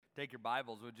Take your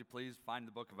Bibles, would you please find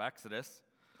the book of Exodus,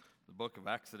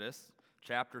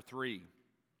 chapter 3.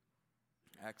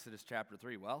 Exodus chapter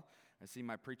 3. Well, I see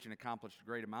my preaching accomplished a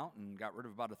great amount and got rid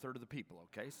of about a third of the people,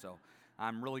 okay? So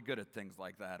I'm really good at things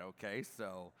like that, okay?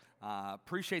 So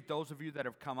appreciate those of you that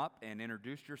have come up and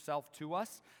introduced yourself to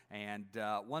us. And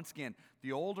once again,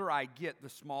 the older I get, the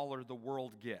smaller the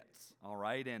world gets, all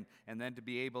right? And then to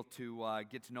be able to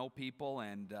get to know people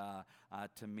and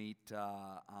to meet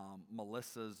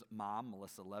Melissa's mom,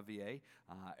 Melissa Levier,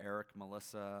 Eric,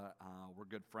 Melissa, we're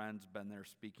good friends, been there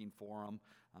speaking for them.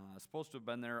 Supposed to have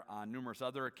been there on numerous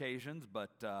other occasions,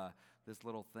 but this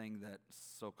little thing that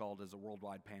so-called is a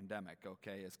worldwide pandemic,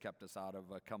 okay, has kept us out of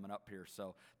coming up here.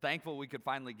 So thankful we could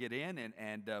finally get in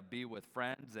and be with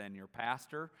friends and your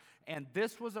pastor. And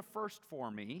this was a first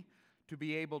for me to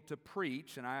be able to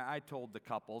preach, and I told the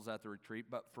couples at the retreat,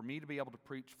 but for me to be able to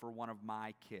preach for one of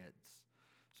my kids.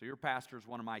 So your pastor is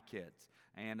one of my kids.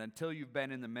 And until you've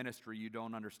been in the ministry, you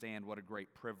don't understand what a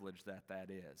great privilege that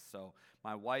is. So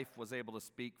my wife was able to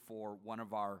speak for one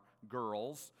of our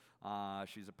girls.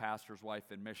 She's a pastor's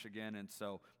wife in Michigan. And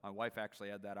so my wife actually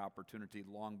had that opportunity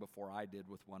long before I did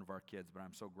with one of our kids. But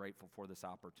I'm so grateful for this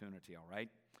opportunity, all right?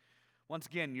 Once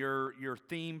again, your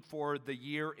theme for the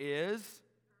year is...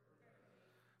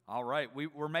 All right,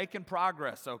 we're making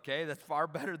progress, okay? That's far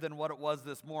better than what it was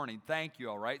this morning. Thank you,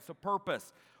 all right? So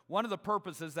purpose. One of the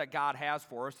purposes that God has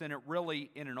for us, and it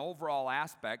really, in an overall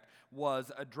aspect, was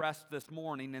addressed this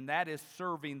morning, and that is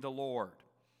serving the Lord.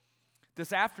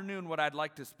 This afternoon, what I'd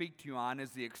like to speak to you on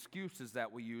is the excuses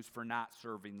that we use for not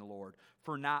serving the Lord,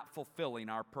 for not fulfilling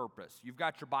our purpose. You've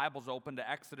got your Bibles open to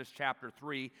Exodus chapter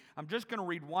 3. I'm just going to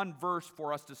read one verse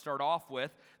for us to start off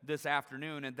with this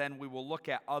afternoon, and then we will look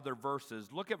at other verses.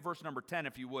 Look at verse number 10,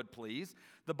 if you would, please.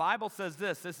 The Bible says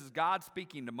this is God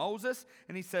speaking to Moses,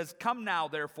 and he says, "Come now,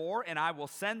 therefore, and I will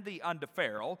send thee unto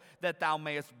Pharaoh, that thou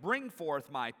mayest bring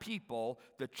forth my people,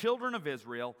 the children of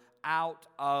Israel, out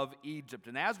of Egypt."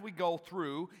 And as we go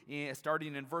through,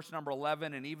 starting in verse number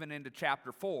 11 and even into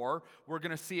chapter 4, we're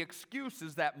going to see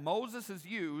excuses that Moses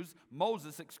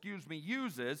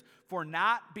uses for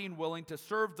not being willing to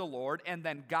serve the Lord, and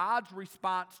then God's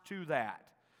response to that.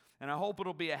 And I hope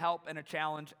it'll be a help and a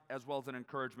challenge as well as an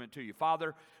encouragement to you.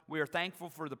 Father, we are thankful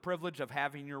for the privilege of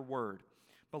having your word.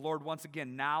 But Lord, once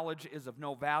again, knowledge is of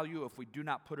no value if we do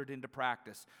not put it into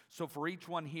practice. So for each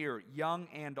one here, young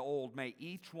and old, may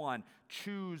each one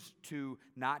choose to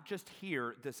not just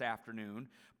hear this afternoon,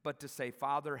 but to say,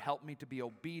 Father, help me to be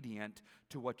obedient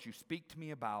to what you speak to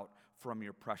me about from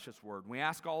your precious word. We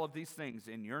ask all of these things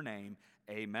in your name.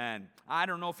 Amen. I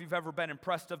don't know if you've ever been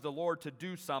impressed of the Lord to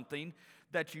do something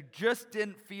that you just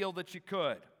didn't feel that you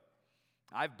could.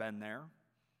 I've been there.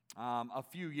 A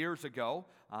few years ago,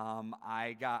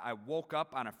 I woke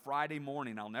up on a Friday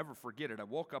morning. I'll never forget it. I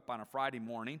woke up on a Friday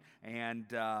morning,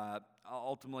 and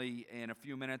ultimately, in a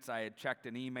few minutes, I had checked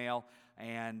an email,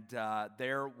 and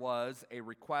there was a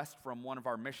request from one of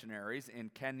our missionaries in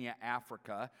Kenya,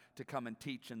 Africa, to come and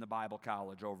teach in the Bible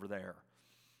college over there.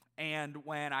 And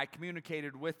when I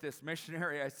communicated with this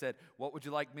missionary, I said, "What would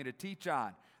you like me to teach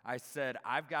on?" I said,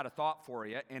 "I've got a thought for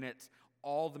you, and it's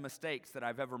all the mistakes that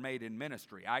I've ever made in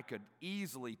ministry. I could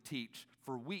easily teach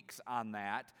for weeks on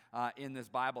that in this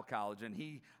Bible college." And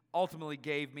he ultimately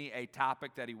gave me a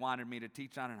topic that he wanted me to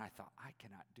teach on, and I thought, I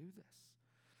cannot do this.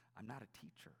 I'm not a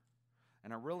teacher.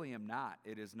 And I really am not.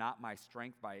 It is not my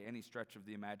strength by any stretch of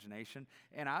the imagination.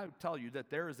 And I would tell you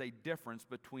that there is a difference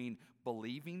between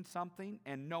believing something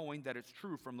and knowing that it's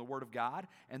true from the Word of God,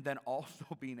 and then also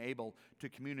being able to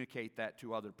communicate that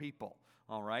to other people.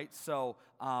 All right, so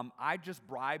I just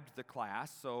bribed the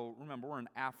class. So remember, we're in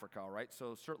Africa, all right?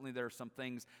 So certainly there are some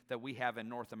things that we have in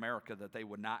North America that they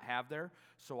would not have there.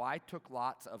 So I took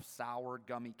lots of sour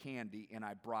gummy candy, and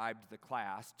I bribed the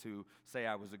class to say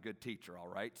I was a good teacher, all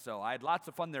right? So I had lots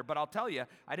of fun there, but I'll tell you,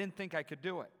 I didn't think I could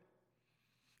do it.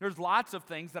 There's lots of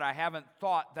things that I haven't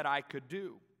thought that I could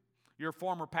do. Your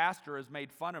former pastor has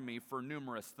made fun of me for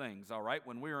numerous things, all right?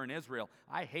 When we were in Israel,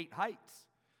 I hate heights.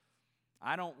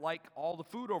 I don't like all the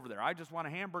food over there. I just want a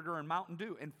hamburger and Mountain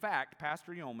Dew. In fact,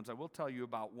 Pastor Yeomans, I will tell you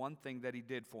about one thing that he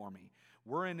did for me.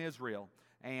 We're in Israel,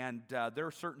 and there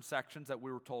are certain sections that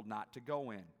we were told not to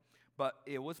go in. But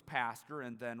it was pastor,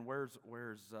 and then is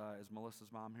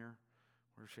Melissa's mom here?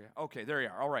 Where's she at? Okay, there you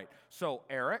are. All right. So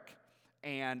Eric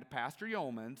and Pastor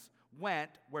Yeomans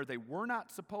went where they were not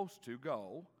supposed to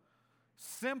go.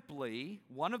 Simply,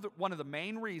 one of the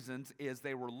main reasons is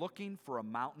they were looking for a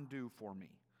Mountain Dew for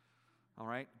me. All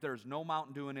right? There's no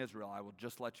Mountain Dew in Israel. I will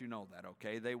just let you know that,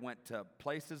 okay? They went to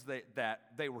places that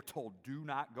they were told do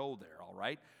not go there, all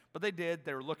right? But they did.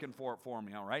 They were looking for it for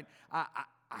me, all right?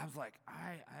 I was like,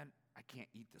 I can't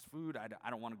eat this food. I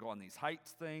don't want to go on these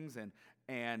heights things.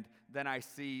 And then I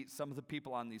see some of the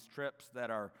people on these trips that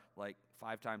are like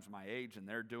 5 times my age, and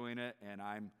they're doing it, and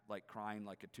I'm like crying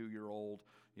like a 2-year-old,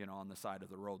 on the side of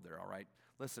the road there, all right?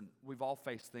 Listen, we've all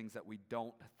faced things that we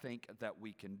don't think that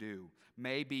we can do.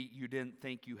 Maybe you didn't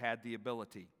think you had the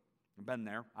ability. I've been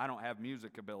there. I don't have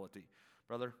music ability.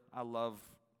 Brother, I love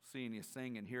seeing you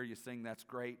sing and hear you sing. That's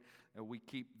great. We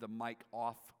keep the mic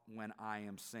off when I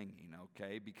am singing,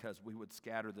 okay, because we would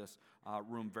scatter this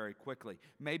room very quickly.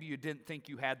 Maybe you didn't think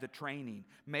you had the training.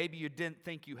 Maybe you didn't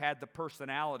think you had the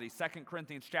personality. 2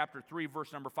 Corinthians chapter 3,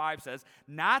 verse number 5 says,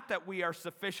 not that we are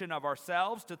sufficient of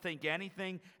ourselves to think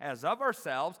anything as of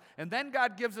ourselves. And then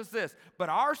God gives us this, but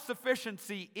our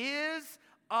sufficiency is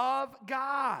of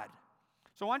God.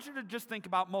 So I want you to just think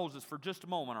about Moses for just a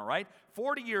moment, all right?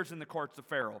 40 years in the courts of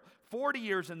Pharaoh, 40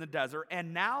 years in the desert,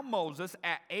 and now Moses,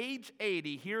 at age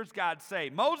 80, hears God say,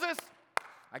 Moses,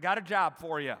 I got a job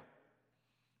for you.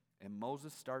 And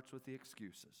Moses starts with the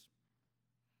excuses.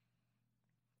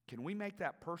 Can we make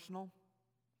that personal?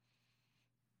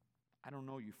 I don't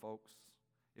know you folks.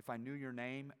 If I knew your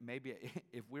name, maybe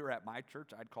if we were at my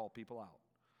church, I'd call people out.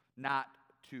 Not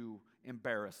to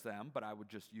embarrass them, but I would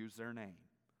just use their name.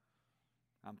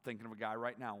 I'm thinking of a guy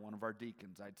right now, one of our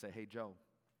deacons. I'd say, hey, Joe,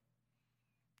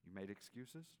 you made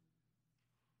excuses?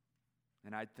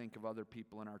 And I'd think of other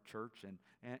people in our church,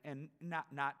 and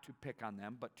not to pick on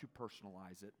them, but to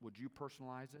personalize it. Would you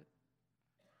personalize it?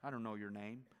 I don't know your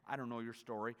name. I don't know your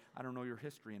story. I don't know your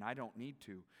history, and I don't need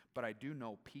to. But I do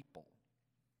know people.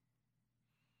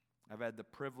 I've had the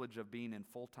privilege of being in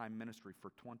full-time ministry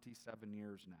for 27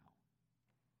 years now.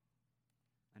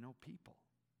 I know people.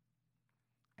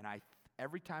 And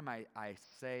every time I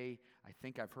say, I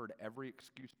think I've heard every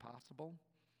excuse possible,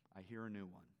 I hear a new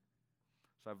one.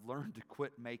 So I've learned to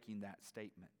quit making that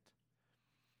statement.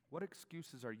 What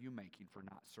excuses are you making for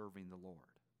not serving the Lord?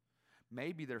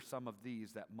 Maybe there's some of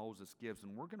these that Moses gives,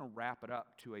 and we're going to wrap it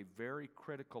up to a very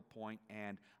critical point,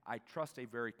 and I trust a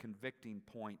very convicting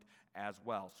point as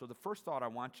well. So the first thought I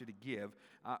want you to give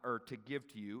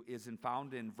to you is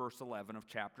found in verse 11 of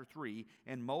chapter 3,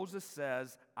 and Moses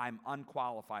says, I'm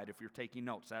unqualified. If you're taking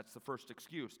notes, that's the first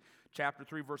excuse. Chapter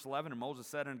 3, verse 11, and Moses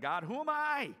said unto God, who am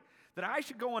I, that I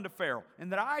should go unto Pharaoh,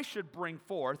 and that I should bring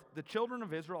forth the children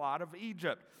of Israel out of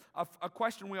Egypt? A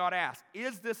question we ought to ask,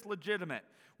 is this legitimate?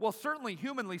 Well, certainly,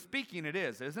 humanly speaking, it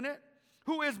is, isn't it?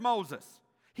 Who is Moses?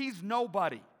 He's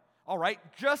nobody, all right?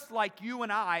 Just like you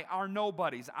and I are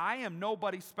nobodies. I am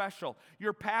nobody special.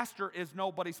 Your pastor is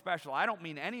nobody special. I don't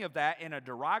mean any of that in a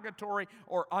derogatory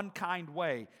or unkind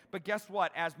way. But guess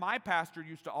what? As my pastor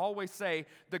used to always say,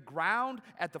 the ground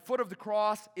at the foot of the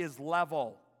cross is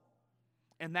level.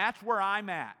 And that's where I'm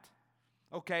at.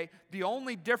 Okay, the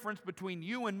only difference between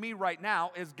you and me right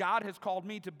now is God has called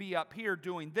me to be up here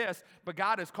doing this, but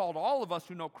God has called all of us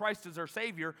who know Christ as our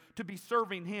Savior to be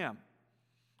serving Him.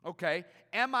 Okay,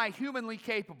 am I humanly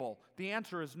capable? The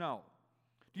answer is no.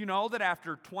 Do you know that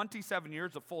after 27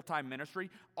 years of full-time ministry,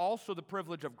 also the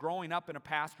privilege of growing up in a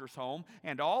pastor's home,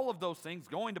 and all of those things,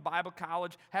 going to Bible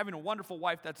college, having a wonderful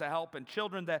wife that's a help, and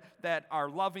children that are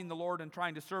loving the Lord and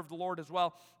trying to serve the Lord as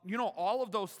well, you know, all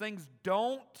of those things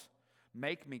don't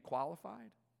make me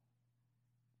qualified?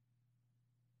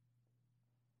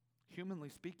 Humanly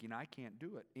speaking, I can't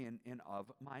do it in and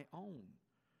of my own.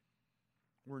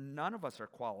 Where none of us are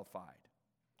qualified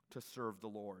to serve the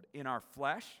Lord. In our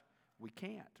flesh, we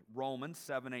can't. Romans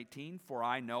 7:18, for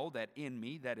I know that in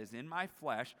me, that is in my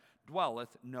flesh,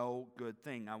 dwelleth no good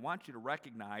thing. I want you to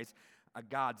recognize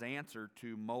God's answer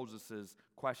to Moses'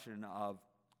 question of,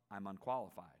 I'm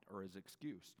unqualified, or his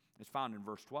excuse. It's found in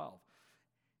verse 12.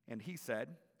 And he said,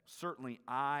 certainly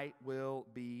I will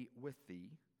be with thee,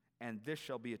 and this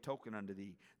shall be a token unto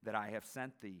thee, that I have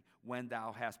sent thee. When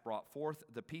thou hast brought forth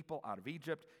the people out of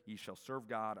Egypt, ye shall serve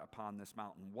God upon this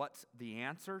mountain. What's the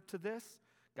answer to this?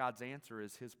 God's answer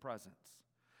is His presence.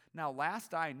 Now,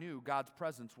 last I knew, God's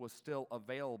presence was still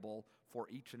available for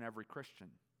each and every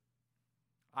Christian.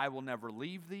 I will never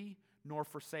leave thee nor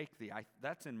forsake thee.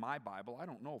 That's in my Bible. I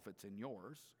don't know if it's in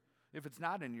yours. If it's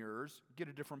not in yours, get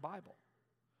a different Bible.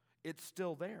 It's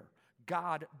still there.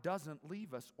 God doesn't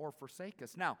leave us or forsake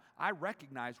us. Now, I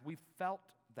recognize we've felt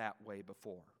that way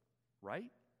before,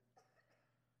 right?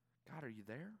 God, are you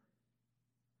there?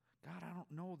 God, I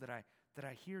don't know that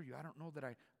I hear you. I don't know that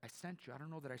I sent you. I don't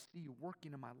know that I see you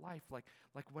working in my life like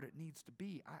what it needs to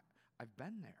be. I've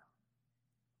been there.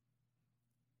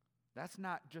 That's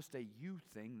not just a you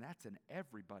thing. That's an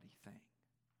everybody thing.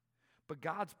 but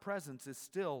God's presence is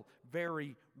still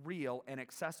very real and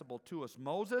accessible to us.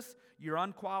 Moses, you're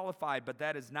unqualified, but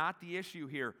that is not the issue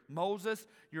here. Moses,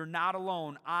 you're not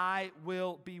alone. I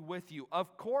will be with you.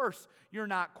 Of course, you're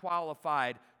not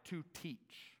qualified to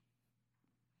teach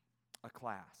a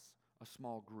class, a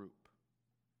small group,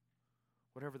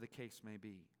 whatever the case may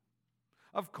be.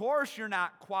 Of course you're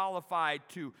not qualified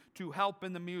to help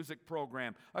in the music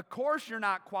program. Of course you're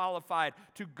not qualified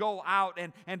to go out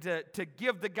and to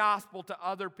give the gospel to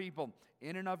other people.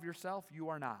 In and of yourself, you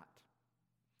are not.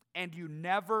 And you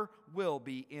never will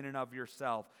be in and of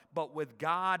yourself. But with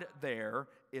God there,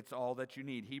 it's all that you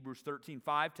need. Hebrews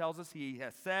 13:5 tells us, He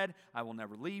has said, I will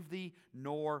never leave thee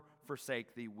nor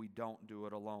forsake thee. We don't do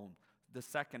it alone. The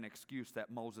second excuse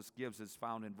that Moses gives is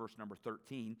found in verse number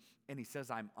 13, and he says,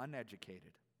 I'm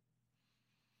uneducated.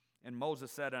 And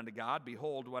Moses said unto God,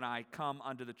 Behold, when I come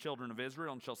unto the children of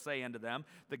Israel, and shall say unto them,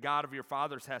 The God of your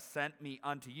fathers hath sent me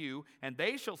unto you, and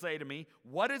they shall say to me,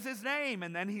 What is his name?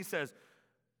 And then he says,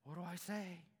 What do I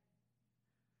say?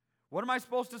 What am I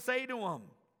supposed to say to him?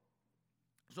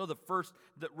 So the first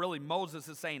that really Moses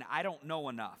is saying, I don't know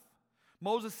enough.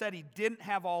 Moses said he didn't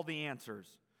have all the answers.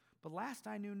 But last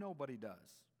I knew, nobody does.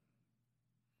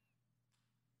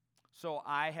 So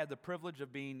I had the privilege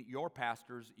of being your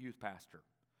pastor's youth pastor.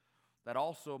 That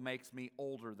also makes me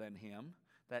older than him.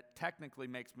 That technically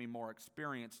makes me more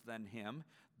experienced than him.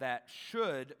 That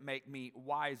should make me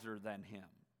wiser than him.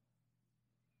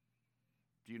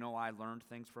 Do you know I learned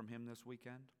things from him this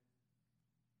weekend?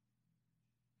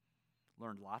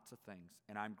 Learned lots of things,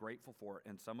 and I'm grateful for it.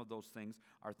 And some of those things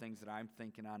are things that I'm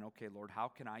thinking on, okay, Lord, how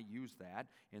can I use that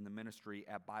in the ministry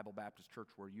at Bible Baptist Church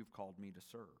where you've called me to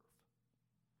serve?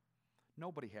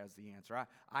 Nobody has the answer.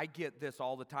 I get this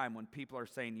all the time when people are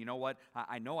saying, you know what,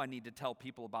 I know I need to tell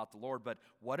people about the Lord, but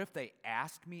what if they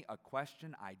ask me a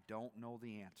question I don't know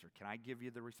the answer? Can I give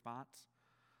you the response?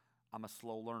 I'm a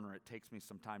slow learner. It takes me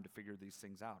some time to figure these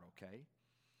things out, okay?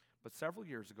 But several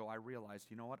years ago, I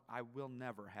realized, you know what? I will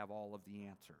never have all of the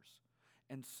answers.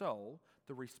 And so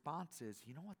the response is,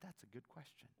 you know what? That's a good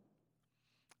question.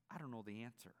 I don't know the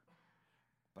answer,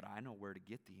 but I know where to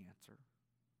get the answer.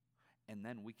 And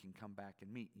then we can come back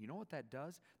and meet. You know what that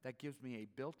does? That gives me a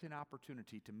built-in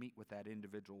opportunity to meet with that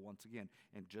individual once again.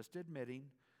 And just admitting,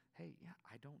 hey, yeah,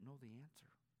 I don't know the answer.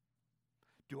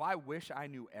 Do I wish I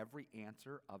knew every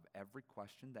answer of every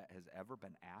question that has ever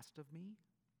been asked of me?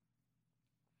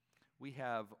 We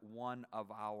have one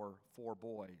of our 4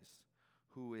 boys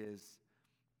who is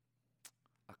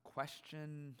a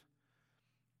question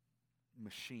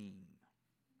machine.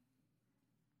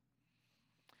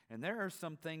 And there are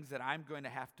some things that I'm going to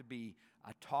have to be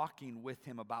talking with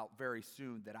him about very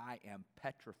soon that I am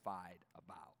petrified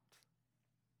about.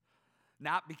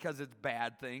 Not because it's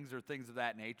bad things or things of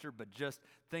that nature, but just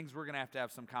things we're going to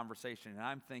have some conversation. And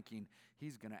I'm thinking,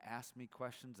 he's going to ask me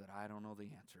questions that I don't know the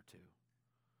answer to.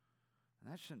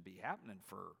 And that shouldn't be happening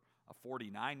for a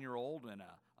 49-year-old and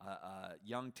a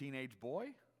young teenage boy.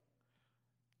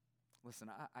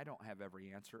 Listen, I don't have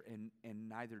every answer, and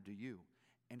neither do you.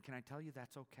 And can I tell you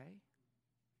that's okay?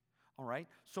 All right,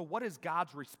 so what is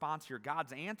God's response here?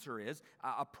 God's answer is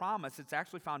a promise. It's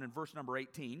actually found in verse number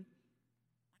 18.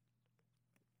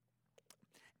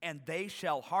 And they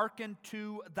shall hearken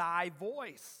to thy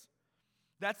voice.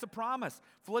 That's the promise.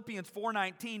 Philippians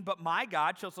 4:19, but my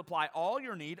God shall supply all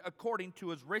your need according to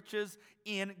his riches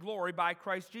in glory by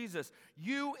Christ Jesus.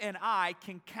 You and I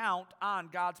can count on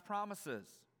God's promises.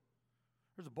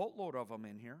 There's a boatload of them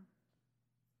in here.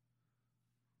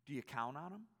 Do you count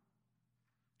on them?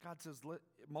 God says,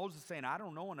 Moses is saying, I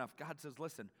don't know enough. God says,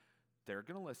 listen, they're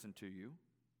going to listen to you.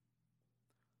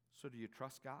 So do you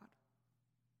trust God?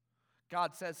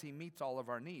 God says he meets all of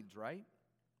our needs, right?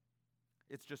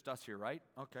 It's just us here, right?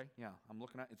 Okay, yeah, I'm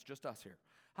looking at it's just us here.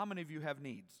 How many of you have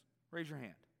needs? Raise your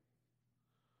hand.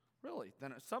 Really?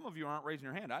 Then some of you aren't raising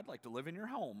your hand. I'd like to live in your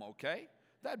home, okay?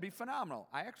 That'd be phenomenal.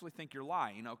 I actually think you're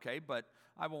lying, okay? But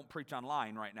I won't preach on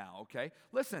lying right now, okay?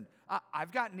 Listen,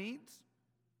 I've got needs.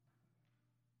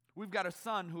 We've got a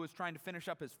son who is trying to finish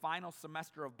up his final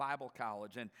semester of Bible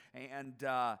college, and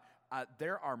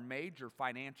there are major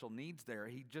financial needs there.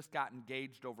 He just got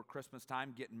engaged over Christmas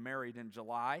time, getting married in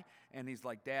July, and he's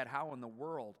like, Dad, how in the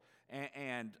world?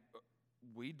 And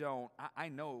we don't, I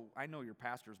know your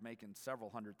pastor's making several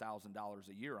 $100,000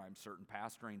 a year, I'm certain,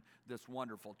 pastoring this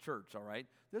wonderful church, all right?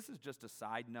 This is just a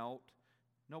side note.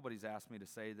 Nobody's asked me to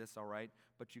say this, all right?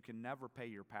 But you can never pay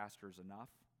your pastors enough.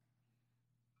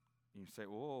 And you say,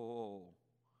 whoa,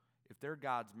 if they're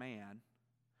God's man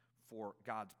for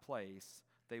God's place,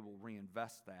 they will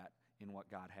reinvest that in what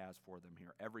God has for them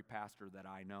here. Every pastor that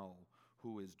I know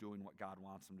who is doing what God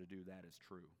wants them to do, that is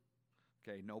true.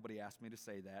 Okay, nobody asked me to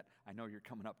say that. I know you're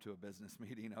coming up to a business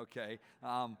meeting, okay?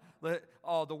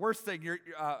 The worst thing,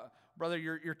 brother,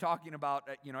 you're talking about,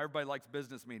 everybody likes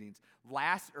business meetings.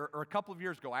 A couple of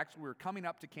years ago, actually, we were coming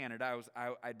up to Canada.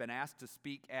 I'd been asked to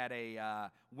speak at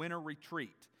a winter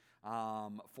retreat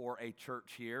for a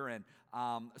church here, and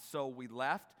so we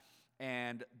left.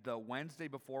 And the Wednesday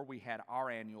before we had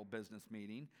our annual business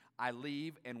meeting, I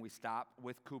leave and we stop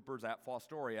with Cooper's at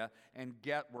Fostoria and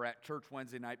we're at church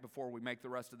Wednesday night before we make the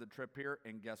rest of the trip here,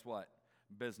 and guess what?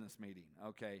 Business meeting,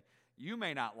 okay? You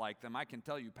may not like them. I can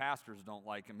tell you pastors don't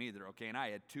like them either, okay? And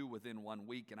I had 2 within 1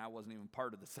 week, and I wasn't even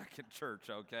part of the second church,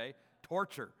 okay?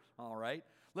 Torture, all right?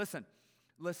 Listen,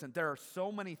 there are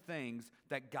so many things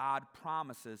that God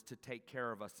promises to take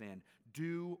care of us in.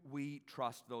 Do we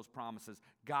trust those promises?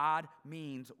 God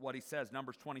means what he says.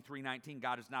 Numbers 23:19,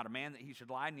 God is not a man that he should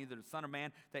lie, neither the son of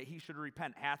man that he should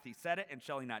repent. Hath he said it, and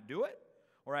shall he not do it?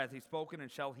 Or hath he spoken,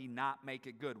 and shall he not make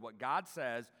it good? What God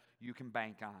says, you can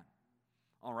bank on.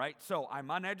 All right, so I'm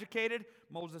uneducated.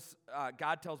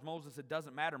 God tells Moses, it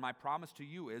doesn't matter. My promise to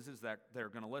you is that they're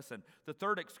going to listen. The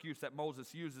third excuse that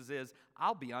Moses uses is,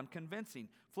 I'll be unconvincing.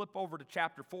 Flip over to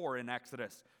chapter 4 in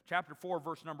Exodus. Chapter 4,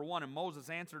 verse number 1, and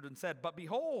Moses answered and said, but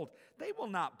behold, they will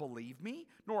not believe me,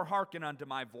 nor hearken unto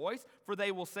my voice, for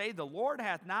they will say, the Lord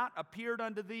hath not appeared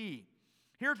unto thee.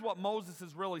 Here's what Moses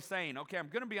is really saying. Okay, I'm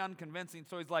going to be unconvincing.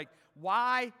 So he's like,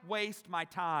 why waste my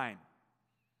time?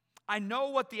 I know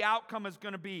what the outcome is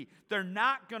going to be. They're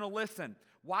not going to listen.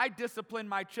 Why discipline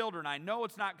my children? I know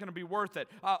it's not going to be worth it.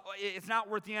 It's not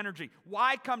worth the energy.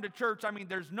 Why come to church? I mean,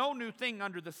 there's no new thing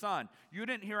under the sun. You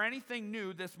didn't hear anything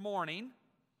new this morning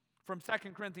from 2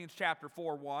 Corinthians chapter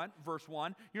 4, verse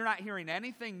 1. You're not hearing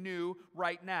anything new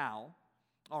right now.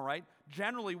 All right?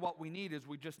 Generally, what we need is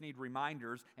we just need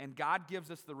reminders, and God gives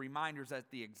us the reminders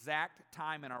at the exact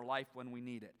time in our life when we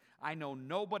need it. I know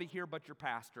nobody here but your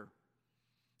pastor.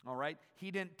 All right?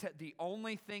 The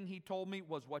only thing he told me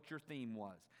was what your theme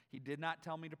was. He did not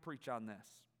tell me to preach on this.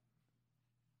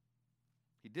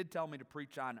 He did tell me to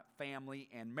preach on family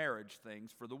and marriage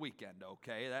things for the weekend,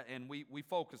 okay? And we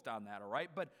focused on that, all right?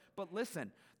 But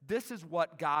listen, this is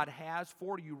what God has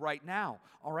for you right now,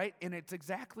 all right? And it's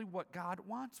exactly what God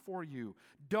wants for you.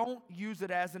 Don't use it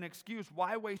as an excuse.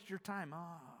 Why waste your time?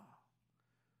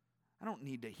 I don't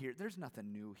need to hear. There's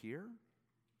nothing new here.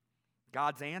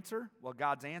 God's answer? Well,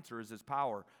 God's answer is his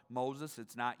power. Moses,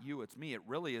 it's not you, it's me. It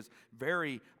really is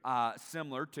very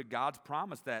similar to God's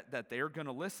promise that they're going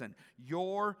to listen.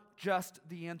 You're just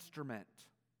the instrument.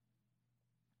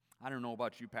 I don't know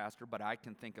about you, Pastor, but I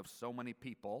can think of so many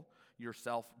people,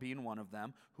 yourself being one of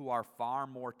them, who are far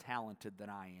more talented than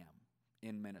I am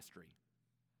in ministry.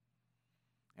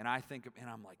 And I'm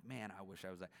like, man, I wish I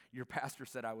was that. Your pastor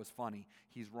said I was funny.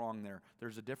 He's wrong there.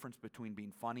 There's a difference between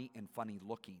being funny and funny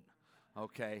looking.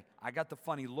 Okay, I got the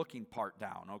funny looking part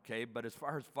down, okay? But as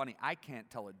far as funny, I can't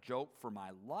tell a joke for my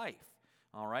life,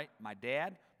 all right? My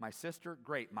dad, my sister,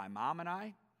 great. My mom and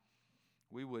I,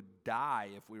 we would die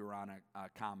if we were on a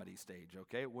comedy stage,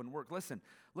 okay? It wouldn't work. Listen,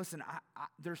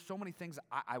 there's so many things.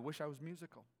 I wish I was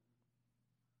musical.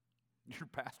 Your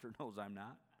pastor knows I'm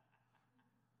not.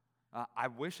 I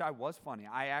wish I was funny.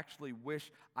 I actually wish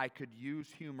I could use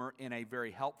humor in a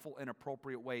very helpful and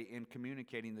appropriate way in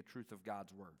communicating the truth of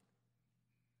God's word.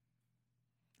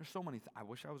 There's so many I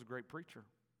wish I was a great preacher.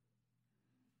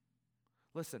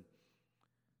 Listen,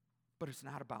 but it's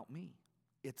not about me.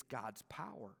 It's God's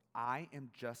power. I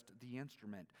am just the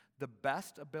instrument. The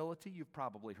best ability, you've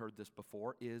probably heard this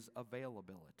before, is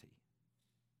availability.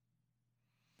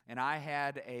 And I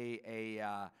had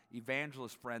a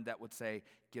evangelist friend that would say,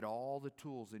 get all the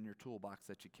tools in your toolbox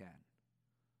that you can.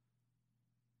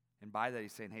 And by that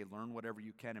he's saying, hey, learn whatever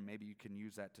you can, and maybe you can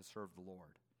use that to serve the Lord.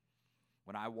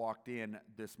 When I walked in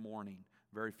this morning,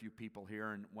 very few people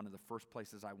here, and one of the first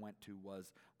places I went to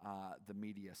was the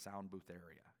media sound booth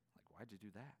area. Like, why'd you do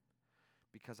that?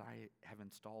 Because I have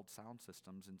installed sound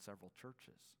systems in several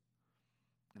churches.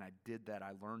 And I did that.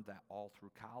 I learned that all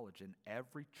through college. And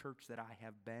every church that I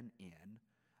have been in,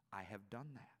 I have done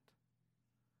that.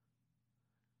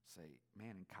 Say,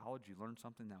 man, in college you learned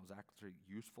something that was actually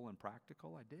useful and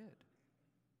practical? I did.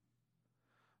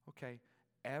 Okay.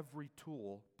 Every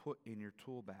tool put in your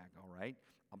tool bag, all right?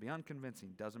 I'll be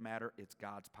unconvincing. Doesn't matter. It's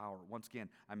God's power. Once again,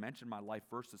 I mentioned my life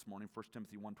verse this morning, 1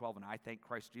 Timothy 1:12, and I thank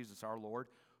Christ Jesus our Lord,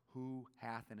 who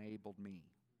hath enabled me.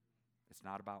 It's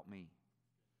not about me.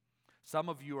 Some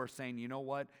of you are saying, you know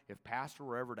what? If pastor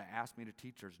were ever to ask me to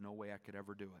teach, there's no way I could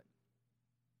ever do it.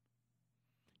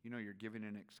 You know, you're giving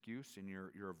an excuse and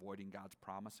you're avoiding God's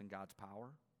promise and God's power.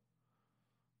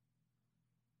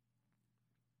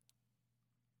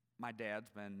 My dad's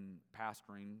been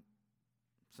pastoring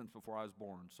since before I was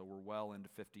born, so we're well into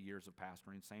 50 years of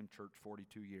pastoring, same church,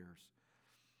 42 years.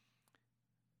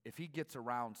 If he gets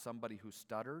around somebody who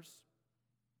stutters,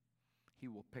 he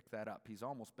will pick that up. He's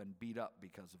almost been beat up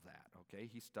because of that, okay?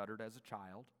 He stuttered as a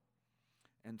child.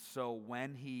 And so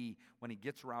when he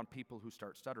gets around people who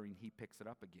start stuttering, he picks it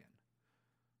up again.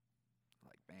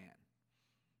 Like, man,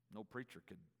 no preacher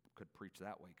could preach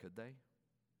that way, could they?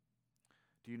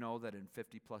 Do you know that in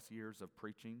 50 plus years of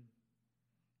preaching,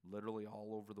 literally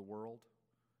all over the world,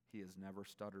 he has never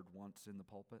stuttered once in the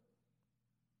pulpit?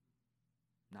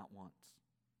 Not once.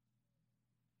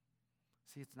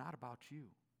 See, it's not about you.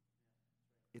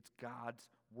 It's God's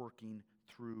working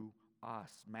through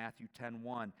us. Matthew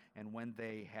 10:1, and when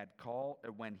he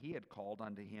had called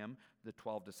unto him the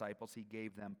 12 disciples, he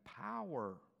gave them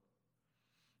power.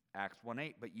 Acts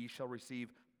 1:8, but ye shall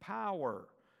receive power.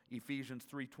 Ephesians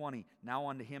 3:20, now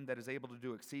unto him that is able to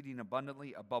do exceeding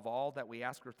abundantly above all that we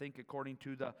ask or think, according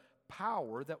to the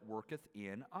power that worketh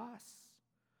in us.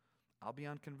 I'll be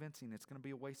unconvincing. It's going to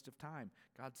be a waste of time.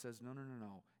 God says,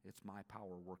 no. It's my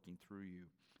power working through you.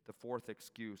 The fourth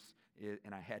excuse,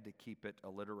 and I had to keep it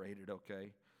alliterated,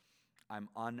 okay? I'm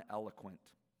uneloquent.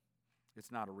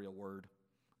 It's not a real word,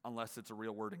 unless it's a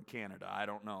real word in Canada. I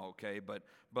don't know, okay? But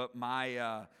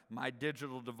my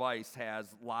digital device has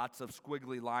lots of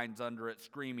squiggly lines under it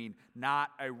screaming,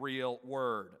 not a real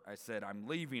word. I said, I'm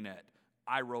leaving it.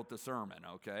 I wrote the sermon,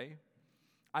 okay?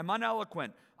 I'm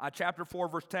uneloquent. Chapter 4,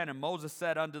 verse 10, and Moses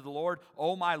said unto the Lord,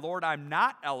 O my Lord, I'm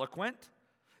not eloquent,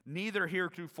 neither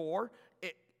heretofore.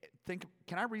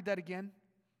 Can I read that again?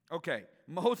 Okay.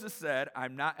 Moses said,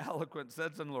 I'm not eloquent,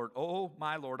 says unto the Lord, O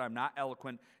my Lord, I'm not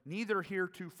eloquent, neither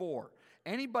heretofore.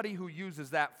 Anybody who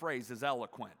uses that phrase is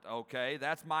eloquent, okay?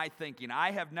 That's my thinking.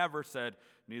 I have never said,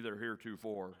 neither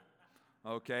heretofore.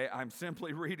 Okay, I'm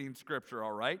simply reading Scripture,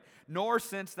 all right? Nor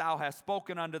since thou hast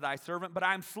spoken unto thy servant, but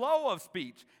I'm slow of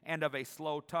speech and of a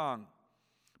slow tongue.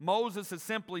 Moses is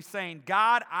simply saying,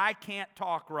 God, I can't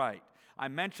talk right. I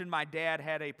mentioned my dad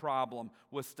had a problem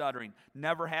with stuttering.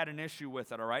 Never had an issue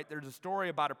with it, all right? There's a story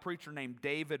about a preacher named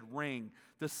David Ring.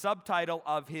 The subtitle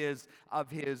of his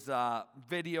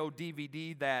video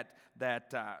DVD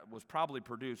that was probably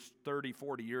produced 30,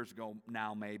 40 years ago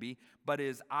now maybe, but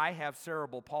is I Have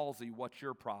Cerebral Palsy, What's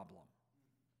Your Problem?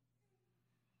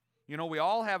 You know, we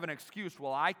all have an excuse,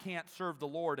 well, I can't serve the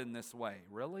Lord in this way.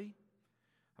 Really?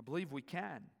 I believe we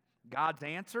can. God's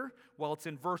answer? Well, it's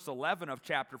in verse 11 of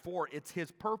chapter 4. It's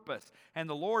his purpose. And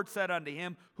the Lord said unto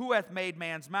him, Who hath made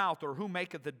man's mouth, or who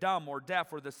maketh the dumb, or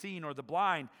deaf, or the seeing, or the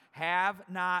blind? Have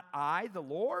not I the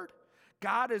Lord?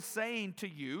 God is saying to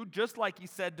you, just like he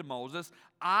said to Moses,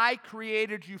 I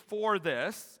created you for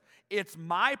this. It's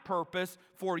my purpose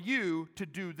for you to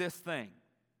do this thing.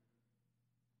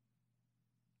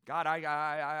 God,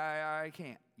 I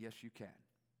can't. Yes, you can.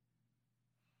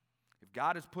 If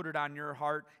God has put it on your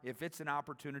heart, if it's an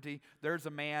opportunity, there's a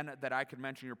man that I could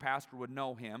mention, your pastor would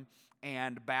know him,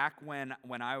 and back when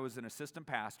I was an assistant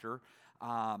pastor,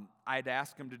 I'd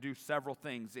ask him to do several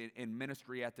things in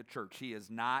ministry at the church. He is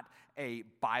not a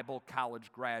Bible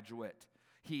college graduate.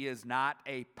 He is not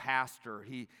a pastor.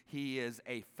 He is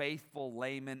a faithful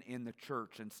layman in the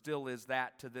church and still is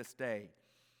that to this day.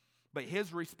 But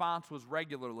his response was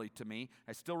regularly to me.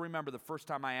 I still remember the first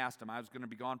time I asked him. I was going to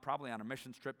be gone probably on a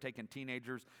missions trip taking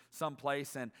teenagers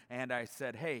someplace, and I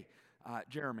said, hey,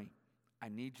 Jeremy, I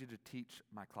need you to teach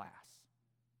my class.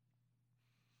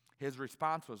 His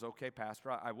response was, okay, Pastor,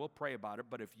 I will pray about it,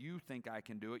 but if you think I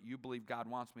can do it, you believe God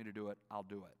wants me to do it, I'll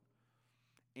do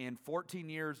it. In 14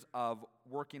 years of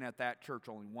working at that church,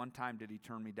 only one time did he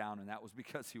turn me down, and that was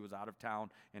because he was out of town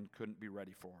and couldn't be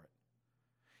ready for it.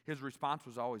 His response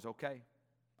was always, okay,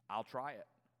 I'll try it.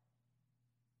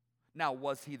 Now,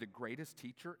 was he the greatest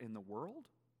teacher in the world?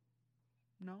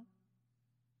 No.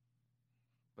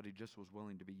 But he just was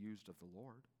willing to be used of the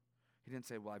Lord. He didn't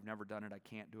say, well, I've never done it, I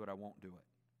can't do it, I won't do it.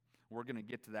 We're going to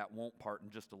get to that won't part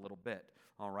in just a little bit,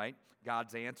 all right?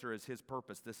 God's answer is his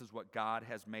purpose. This is what God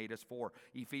has made us for.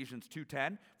 Ephesians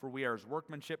 2:10, for we are his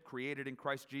workmanship created in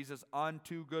Christ Jesus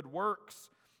unto good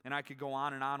works. And I could go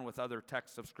on and on with other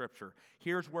texts of Scripture.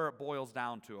 Here's where it boils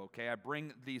down to, okay? I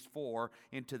bring these four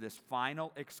into this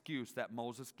final excuse that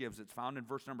Moses gives. It's found in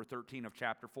verse number 13 of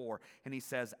chapter 4. And he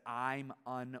says, I'm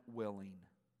unwilling.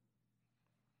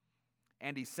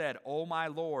 And he said, O my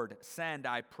Lord, send,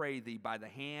 I pray thee, by the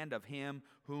hand of him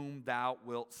whom thou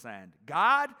wilt send.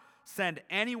 God, send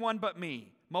anyone but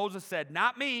me. Moses said,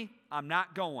 not me, I'm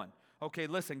not going. Okay,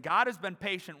 listen, God has been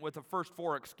patient with the first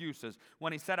 4 excuses.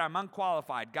 When he said, I'm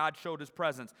unqualified, God showed his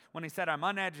presence. When he said, I'm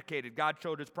uneducated, God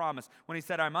showed his promise. When he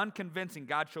said, I'm unconvincing,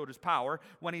 God showed his power.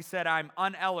 When he said, I'm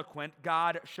uneloquent,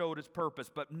 God showed his purpose.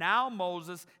 But now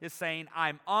Moses is saying,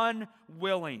 I'm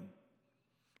unwilling.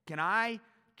 Can I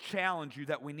challenge you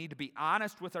that we need to be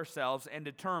honest with ourselves and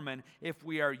determine if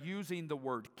we are using the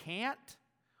word can't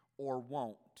or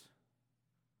won't?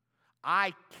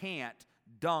 I can't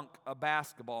dunk a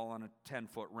basketball on a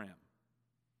 10-foot rim.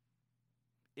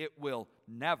 It will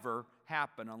never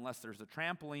happen unless there's a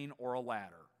trampoline or a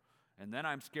ladder. And then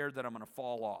I'm scared that I'm going to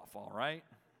fall off, all right?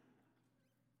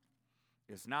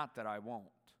 It's not that I won't.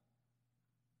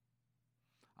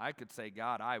 I could say,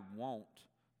 God, I won't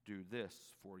do this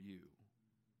for you.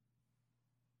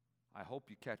 I hope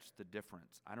you catch the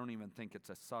difference. I don't even think it's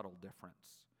a subtle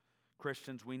difference.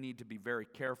 Christians, we need to be very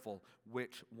careful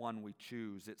which one we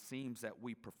choose. It seems that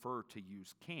we prefer to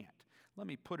use can't. Let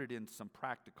me put it in some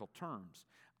practical terms.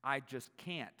 I just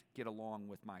can't get along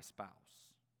with my spouse.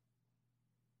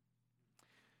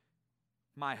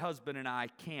 My husband and I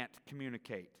can't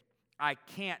communicate. I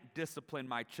can't discipline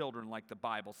my children like the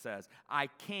Bible says. I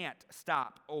can't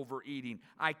stop overeating.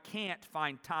 I can't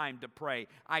find time to pray.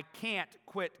 I can't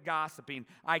quit gossiping.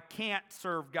 I can't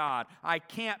serve God. I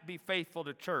can't be faithful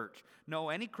to church. No,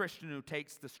 any Christian who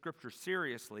takes the Scripture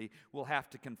seriously will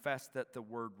have to confess that the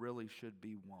word really should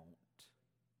be won't.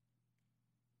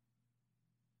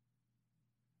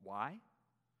 Why?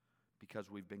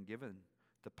 Because we've been given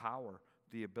the power,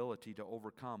 the ability to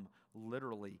overcome.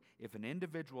 Literally, if an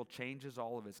individual changes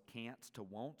all of his can'ts to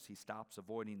won'ts, he stops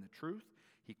avoiding the truth,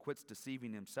 he quits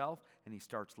deceiving himself, and he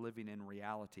starts living in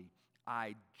reality.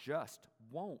 I just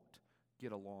won't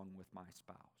get along with my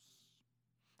spouse.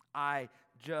 I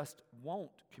just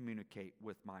won't communicate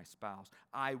with my spouse.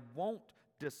 I won't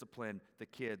discipline the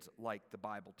kids like the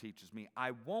Bible teaches me. I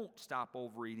won't stop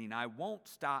overeating. I won't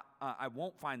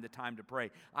find the time to pray.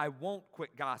 I won't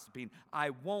quit gossiping. I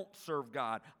won't serve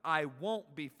God. I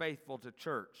won't be faithful to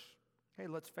church. Hey,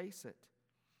 let's face it.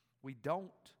 We don't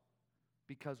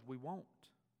because we won't.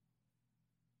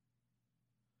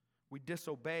 We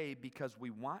disobey because we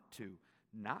want to,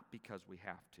 not because we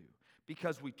have to.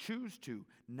 Because we choose to,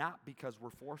 not because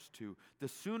we're forced to. The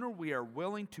sooner we are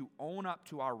willing to own up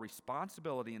to our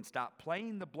responsibility and stop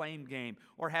playing the blame game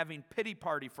or having pity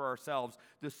party for ourselves,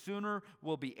 the sooner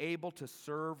we'll be able to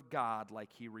serve God like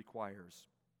He requires.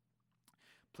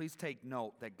 Please take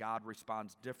note that God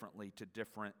responds differently to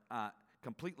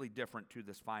completely different to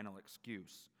this final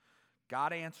excuse.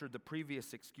 God answered the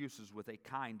previous excuses with a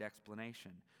kind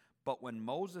explanation. But when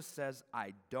Moses says,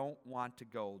 I don't want to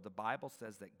go, the Bible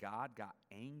says that God got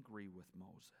angry with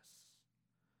Moses.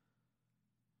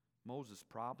 Moses'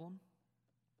 problem?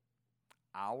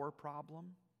 Our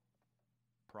problem?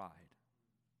 Pride.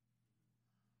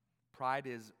 Pride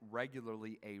is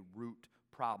regularly a root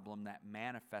problem that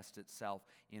manifests itself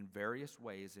in various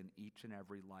ways in each and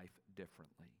every life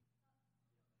differently.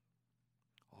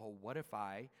 Oh, what if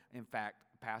in fact,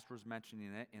 Pastor was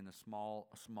mentioning it in a small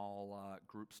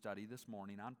group study this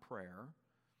morning on prayer.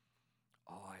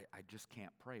 Oh, I just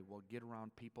can't pray. Well, get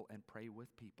around people and pray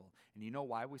with people. And you know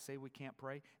why we say we can't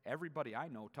pray? Everybody I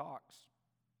know talks.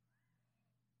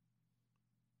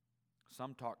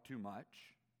 Some talk too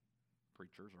much.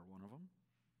 Preachers are one of them.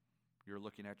 You're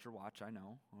looking at your watch, I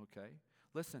know. Okay.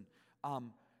 Listen,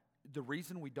 the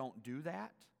reason we don't do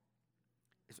that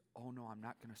is, oh no, I'm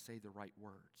not going to say the right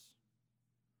words.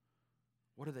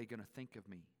 What are they going to think of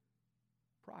me?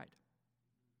 Pride.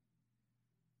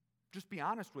 Just be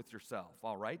honest with yourself,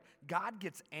 all right? God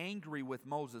gets angry with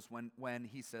Moses when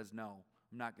he says, no,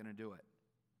 I'm not going to do it.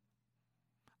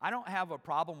 I don't have a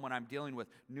problem when I'm dealing with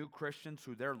new Christians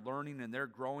who they're learning and they're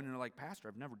growing and they're like, Pastor,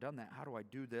 I've never done that. How do I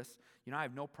do this? You know, I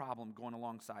have no problem going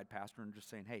alongside Pastor and just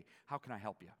saying, hey, how can I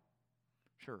help you?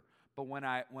 Sure. But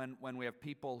when we have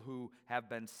people who have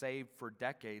been saved for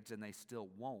decades and they still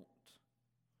won't,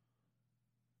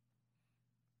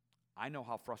 I know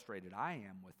how frustrated I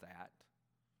am with that.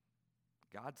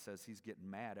 God says He's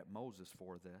getting mad at Moses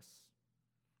for this.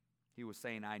 He was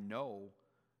saying, I know.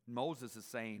 Moses is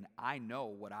saying, I know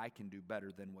what I can do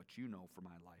better than what you know for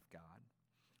my life, God.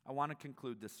 I want to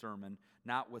conclude this sermon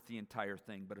not with the entire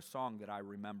thing, but a song that I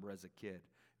remember as a kid.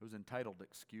 It was entitled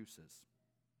Excuses.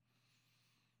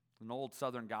 An old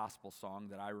Southern gospel song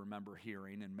that I remember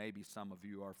hearing, and maybe some of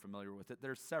you are familiar with it.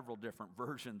 There's several different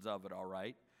versions of it, all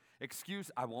right?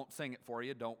 I won't sing it for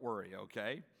you, don't worry,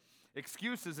 okay?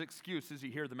 Excuses, you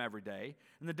hear them every day.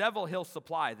 And the devil, he'll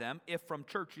supply them if from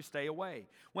church you stay away.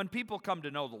 When people come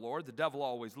to know the Lord, the devil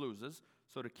always loses.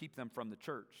 So to keep them from the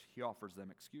church, he offers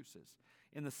them excuses.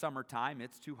 In the summertime,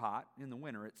 it's too hot. In the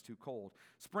winter, it's too cold.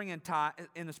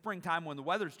 In the springtime, when the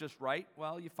weather's just right,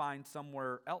 well, you find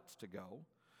somewhere else to go.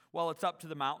 Well, it's up to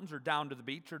the mountains or down to the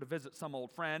beach or to visit some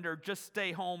old friend or just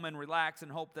stay home and relax and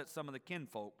hope that some of the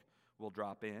kinfolk will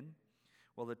drop in.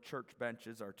 Well, the church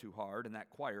benches are too hard and that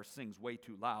choir sings way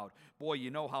too loud. Boy,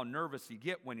 you know how nervous you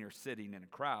get when you're sitting in a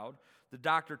crowd. The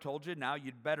doctor told you now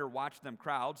you'd better watch them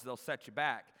crowds. They'll set you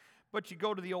back. But you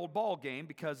go to the old ball game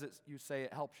because you say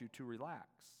it helps you to relax.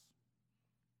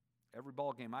 Every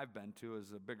ball game I've been to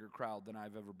is a bigger crowd than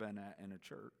I've ever been at in a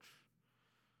church.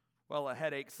 Well, a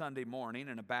headache Sunday morning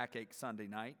and a backache Sunday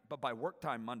night, but by work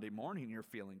time Monday morning, you're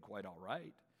feeling quite all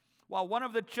right. While one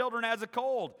of the children has a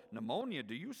cold, pneumonia,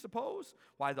 do you suppose?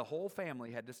 Why, the whole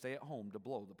family had to stay at home to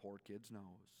blow the poor kid's nose.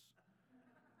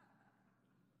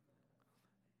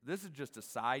 This is just a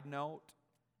side note.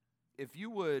 If you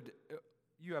would,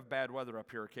 you have bad weather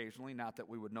up here occasionally, not that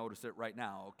we would notice it right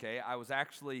now, okay? I was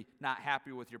actually not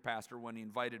happy with your pastor when he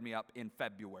invited me up in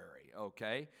February,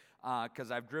 okay?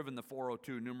 Because I've driven the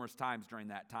 402 numerous times during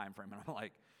that time frame, and I'm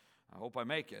like, I hope I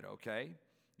make it, okay?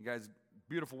 You guys,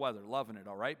 beautiful weather, loving it,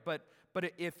 all right? But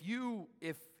if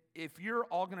you're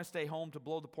all going to stay home to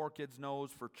blow the poor kid's nose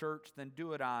for church, then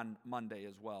do it on Monday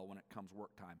as well when it comes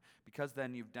work time, because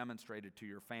then you've demonstrated to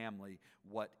your family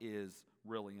what is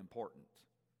really important.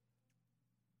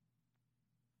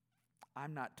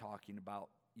 I'm not talking about,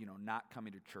 not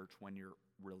coming to church when you're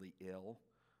really ill,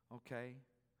 okay?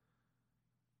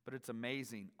 But it's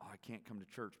amazing, I can't come to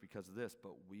church because of this,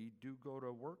 but we do go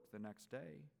to work the next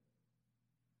day.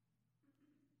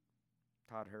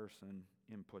 Todd Harrison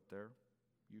input there.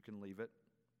 You can leave it.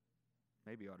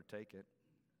 Maybe you ought to take it.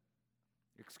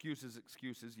 Excuses,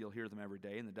 you'll hear them every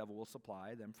day, and the devil will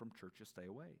supply them from church to stay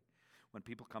away. When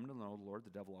people come to know the Lord, the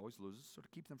devil always loses. So to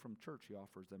keep them from church, he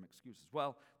offers them excuses.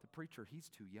 Well, the preacher, he's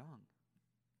too young.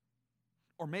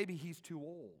 Or maybe he's too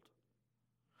old.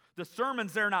 The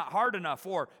sermons, they're not hard enough,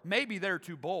 or maybe they're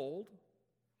too bold.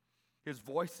 His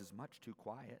voice is much too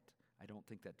quiet. I don't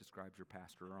think that describes your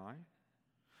pastor or I.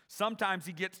 Sometimes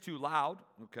he gets too loud,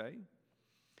 okay?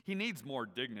 He needs more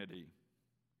dignity.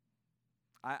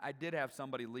 I did have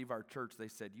somebody leave our church. They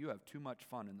said, you have too much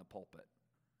fun in the pulpit.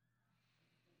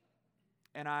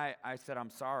 And I said, I'm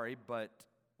sorry, but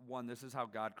one, this is how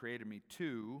God created me.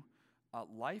 Two,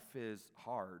 life is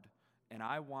hard, and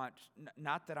I want,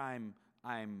 not that I'm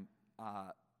trying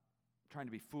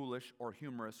to be foolish or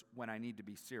humorous when I need to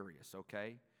be serious,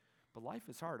 okay? But life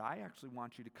is hard. I actually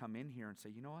want you to come in here and say,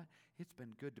 you know what? It's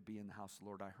been good to be in the house of the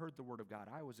Lord. I heard the word of God.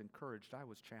 I was encouraged. I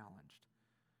was challenged.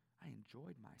 I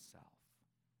enjoyed myself.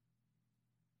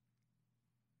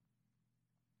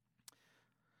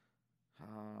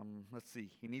 Let's see.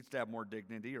 He needs to have more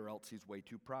dignity or else he's way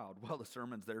too proud. Well, the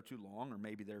sermon's there too long or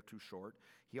maybe they're too short.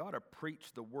 He ought to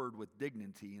preach the word with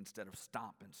dignity instead of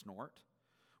stomp and snort.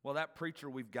 Well, that preacher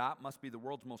we've got must be the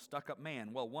world's most stuck-up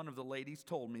man. Well, one of the ladies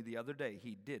told me the other day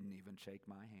he didn't even shake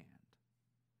my hand.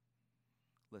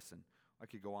 Listen, I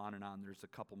could go on and on. There's a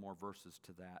couple more verses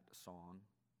to that song.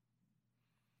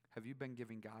 Have you been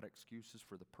giving God excuses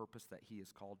for the purpose that he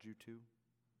has called you to?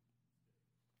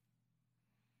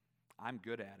 I'm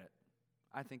good at it.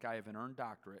 I think I have an earned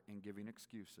doctorate in giving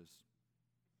excuses.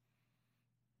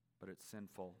 But it's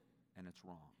sinful and it's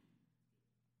wrong.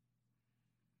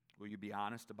 Will you be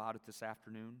honest about it this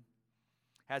afternoon?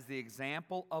 Has the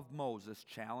example of Moses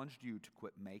challenged you to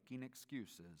quit making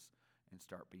excuses and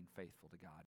start being faithful to God?